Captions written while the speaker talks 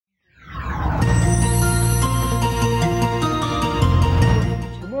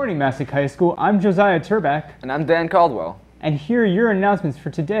morning, Masuk High School. I'm Josiah Turback. And I'm Dan Caldwell. And here are your announcements for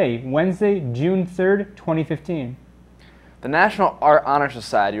today, Wednesday, June 3rd, 2015. The National Art Honor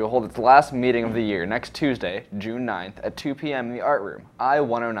Society will hold its last meeting of the year next Tuesday, June 9th at 2 p.m. in the Art Room,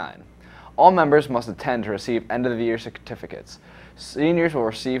 I-109. All members must attend to receive end-of-the-year certificates. Seniors will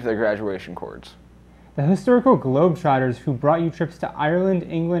receive their graduation cords. The historical Globetrotters who brought you trips to Ireland,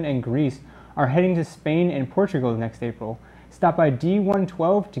 England, and Greece are heading to Spain and Portugal next April. Stop by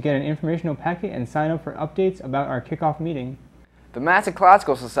D112 to get an informational packet and sign up for updates about our kickoff meeting. The Masuk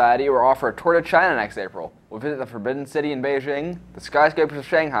Classical Society will offer a tour to China next April. We'll visit the Forbidden City in Beijing, the skyscrapers of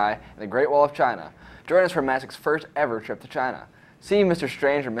Shanghai, and the Great Wall of China. Join us for Masuk's first ever trip to China. See Mr.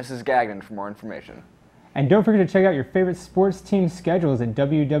 Strange or Mrs. Gagnon for more information. And don't forget to check out your favorite sports team schedules at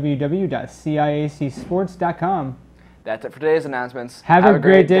www.ciacsports.com. That's it for today's announcements. Have a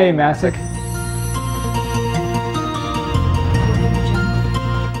great day, Masuk.